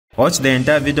Watch the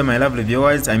entire video, my lovely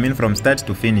viewers, I mean from start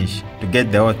to finish, to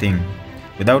get the whole thing.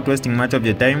 Without wasting much of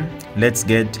your time, let's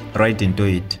get right into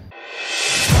it.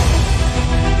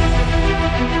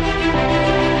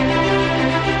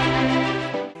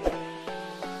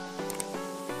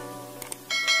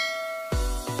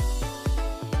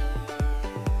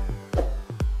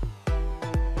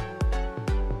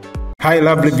 Hi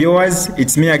lovely viewers,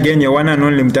 it's me again, your one and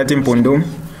only Mutati Mpundu.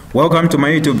 Welcome to my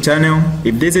YouTube channel.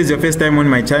 If this is your first time on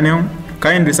my channel,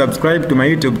 kindly subscribe to my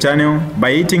YouTube channel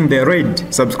by hitting the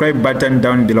red subscribe button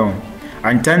down below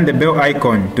and turn the bell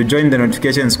icon to join the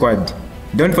notification squad.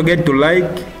 Don't forget to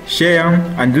like, share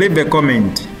and leave a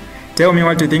comment. Tell me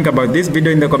what you think about this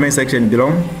video in the comment section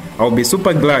below. I'll be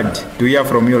super glad to hear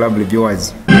from you lovely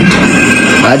viewers.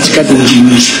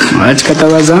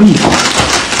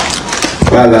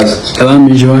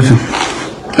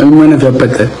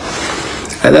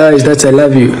 Otherwise, that's I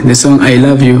love you. The song I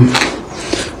love you.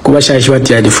 There's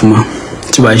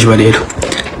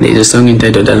a song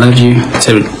entitled I Love You. It's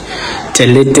a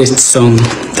latest song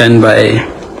done by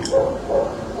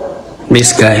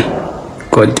this guy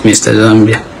called Mr.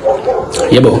 Zambia.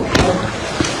 Yebo.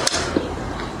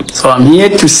 So I'm here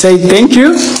to say thank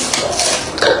you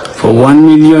for 1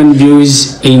 million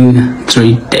views in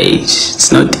 3 days.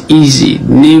 It's not easy.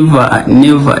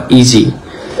 Never easy.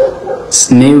 It's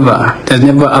has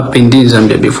never happened in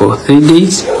Zambia before. 3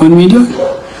 days, 1 million?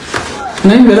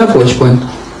 No, you better watch one.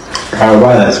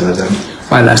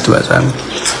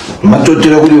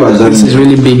 This is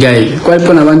really big guy. Quite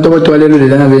pon abantu batwalelo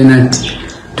lelana benati.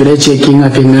 Tule checking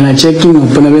up na checking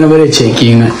up na bena bare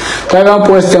checking. Kwa ga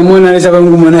post mona lesa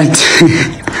bangu monati.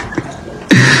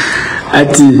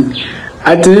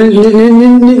 Ati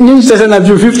ni sasa na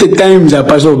view 50 times a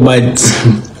pass of bad.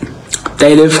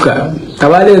 Tailefka.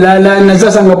 Kabale la na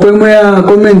sasa ngapoemo ya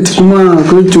comment kuma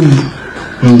YouTube.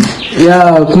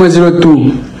 Ya kuma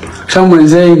 02. Someone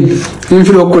saying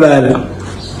infilo kulala.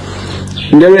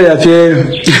 Ndebe ya fie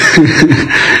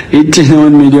 1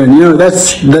 million. You know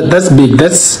that's big.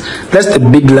 That's the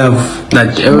big love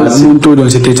that Mpundu don't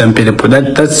say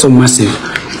that's so massive.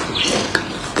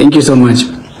 Thank you so much.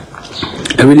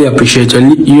 I really appreciate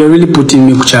you. You are really putting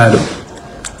me kucharo.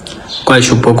 Kwa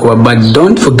shupoko, but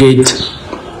don't forget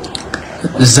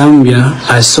Zambia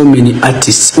has so many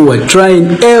artists who are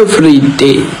trying every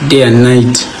day and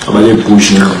night.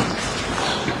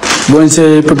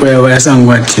 Bonse pepo ya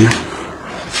wayasangwati.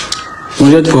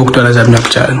 Mwenye tuko kutola Zambia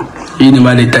kuchalo. Hii ni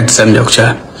bali tati Zambia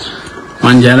kuchalo.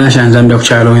 Manjana shan Zambia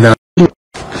kuchalo without.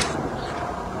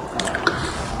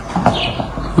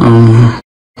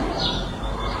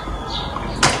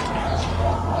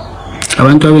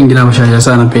 Abantu abingira bashaje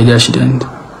sana pedi accident.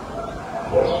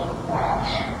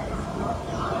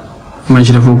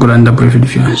 Imagine for Kuranda profit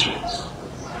difference.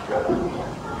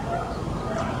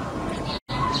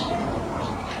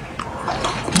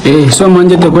 So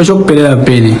manje to kwa shop pele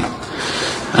pele.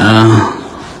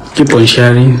 Keep on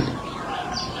sharing,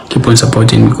 keep on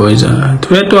supporting because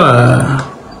tuletwa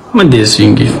mande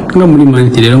singi. Nga muri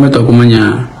manti lero ngato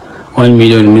kumanya 1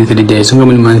 million in 3 days. Nga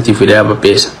muri manti file hapa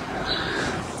pesa.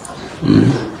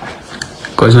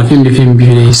 Because nothing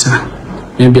is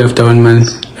maybe after 1 month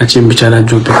achieve bichara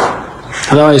jupe.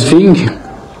 Otherwise feeling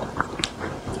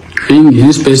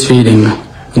this space feeling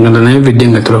ngana na every day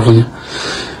ngaturafanya.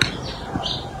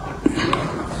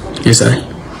 Yes I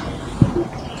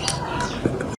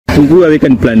Ngua we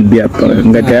can plan B hapa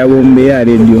ngata ya bombe ya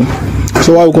radio.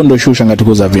 So why ukondo shusha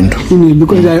ngatukoza vindu?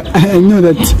 Because I know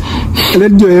that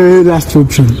radio last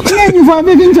option. You for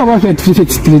making some of it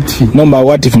split fee. Number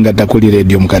what if ngata kuli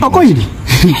radio mkati? Okoili.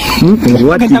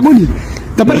 What tabuli?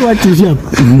 Tapata what if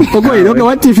hapa? Okoili, okay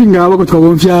what if ngaba ko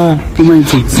twabomfya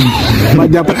mindset.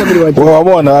 Baja pata bali what.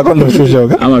 Wabona akondo shusha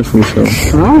oka? Ama shusha.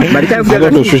 Barika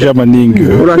akondo shusha maningi.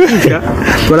 Urashusha?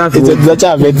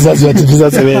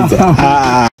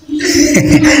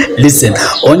 Listen,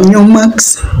 on your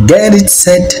marks, get it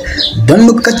set. Don't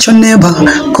look at your neighbor,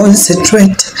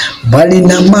 concentrate.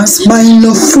 Balinama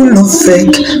smile full of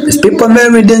fake. These people are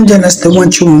very dangerous, they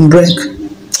want you to break.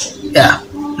 Yeah,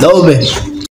 love it.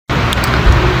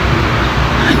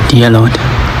 Dear Lord,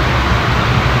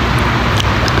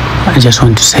 I just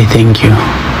want to say thank you.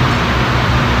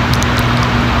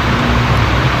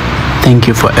 Thank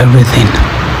you for everything.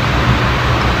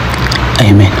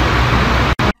 Amen.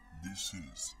 This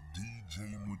is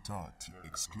DJ Mutati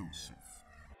exclusive.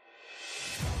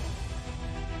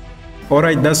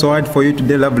 Alright, that's all for you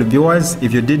today lovely viewers.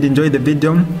 If you did enjoy the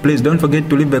video, please don't forget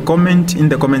to leave a comment in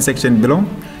the comment section below.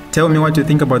 Tell me what you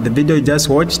think about the video you just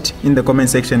watched in the comment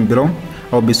section below.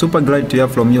 I'll be super glad to hear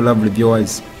from you lovely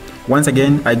viewers. Once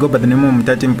again, I go by the name of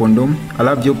Mutati Mpundu. I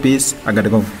love you, peace, I gotta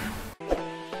go.